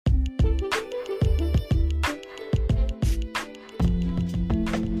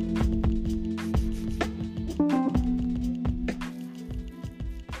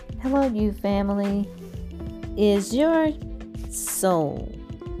Hello, you family. Is your soul,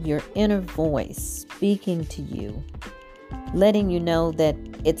 your inner voice speaking to you, letting you know that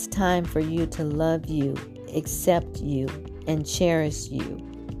it's time for you to love you, accept you, and cherish you?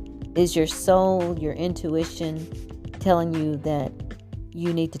 Is your soul, your intuition telling you that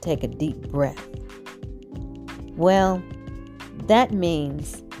you need to take a deep breath? Well, that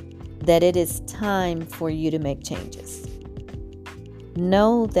means that it is time for you to make changes.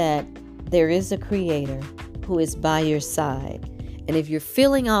 Know that there is a creator who is by your side. And if you're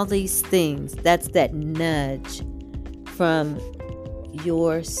feeling all these things, that's that nudge from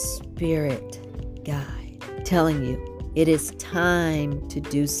your spirit guide telling you it is time to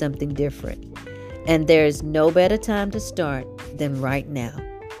do something different. And there's no better time to start than right now.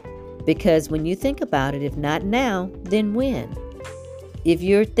 Because when you think about it, if not now, then when? If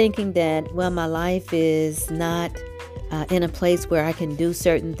you're thinking that, well, my life is not in a place where I can do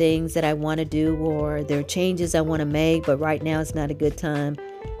certain things that I want to do, or there are changes I want to make, but right now it's not a good time,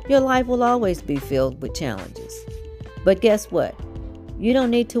 your life will always be filled with challenges. But guess what? You don't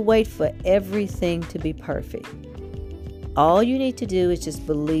need to wait for everything to be perfect. All you need to do is just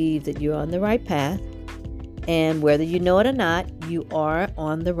believe that you're on the right path, and whether you know it or not, you are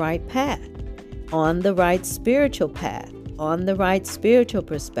on the right path, on the right spiritual path, on the right spiritual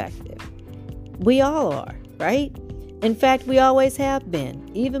perspective. We all are, right? In fact, we always have been,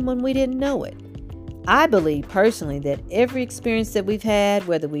 even when we didn't know it. I believe personally that every experience that we've had,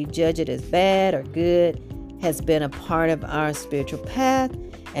 whether we judge it as bad or good, has been a part of our spiritual path,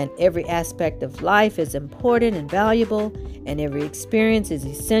 and every aspect of life is important and valuable, and every experience is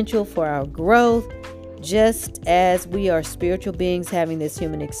essential for our growth. Just as we are spiritual beings having this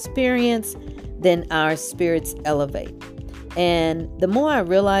human experience, then our spirits elevate. And the more I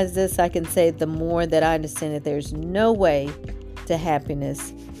realize this, I can say the more that I understand that there's no way to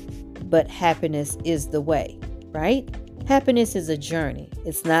happiness, but happiness is the way, right? Happiness is a journey.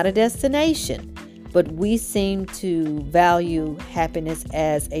 It's not a destination, but we seem to value happiness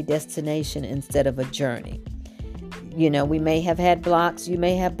as a destination instead of a journey. You know, we may have had blocks, you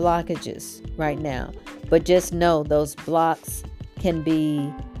may have blockages right now, but just know those blocks can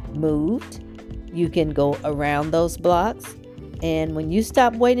be moved. You can go around those blocks. And when you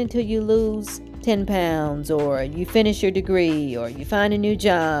stop waiting until you lose 10 pounds, or you finish your degree, or you find a new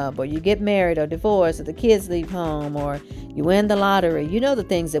job, or you get married or divorced, or the kids leave home, or you win the lottery, you know the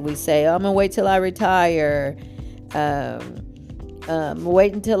things that we say, I'm going to wait till I retire,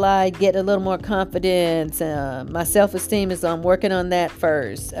 wait until I get a little more confidence, my self-esteem is I'm working on that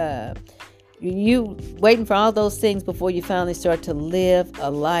first. You waiting for all those things before you finally start to live a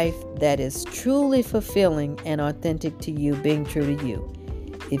life that is truly fulfilling and authentic to you, being true to you.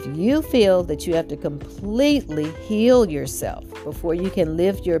 If you feel that you have to completely heal yourself before you can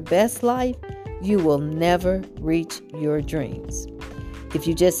live your best life, you will never reach your dreams. If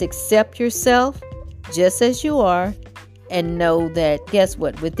you just accept yourself just as you are and know that, guess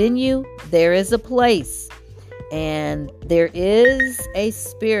what? Within you, there is a place. And there is a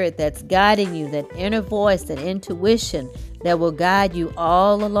spirit that's guiding you, that inner voice, that intuition that will guide you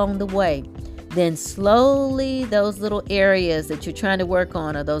all along the way. Then slowly those little areas that you're trying to work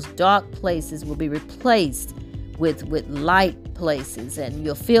on, or those dark places, will be replaced with light places, and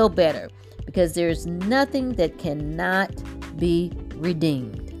you'll feel better, because there's nothing that cannot be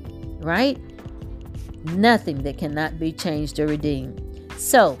redeemed, right? Nothing that cannot be changed or redeemed.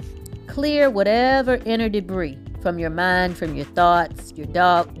 So clear whatever inner debris from your mind, from your thoughts, your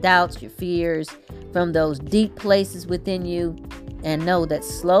doubts, your fears, from those deep places within you, and know that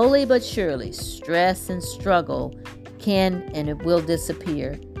slowly but surely, stress and struggle can and it will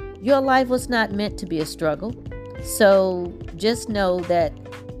disappear. Your life was not meant to be a struggle. So just know that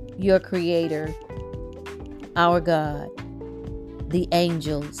your Creator, our God, the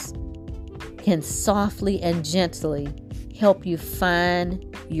angels, can softly and gently help you find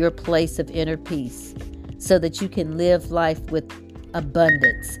your place of inner peace, so that you can live life with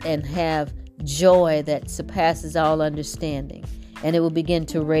abundance and have joy that surpasses all understanding, and it will begin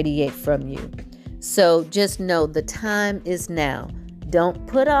to radiate from you. So just know the time is now. Don't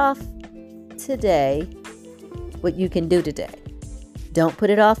put off today what you can do today. Don't put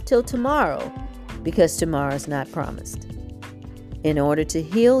it off till tomorrow, because tomorrow is not promised. In order to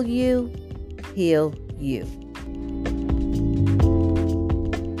heal you, heal you.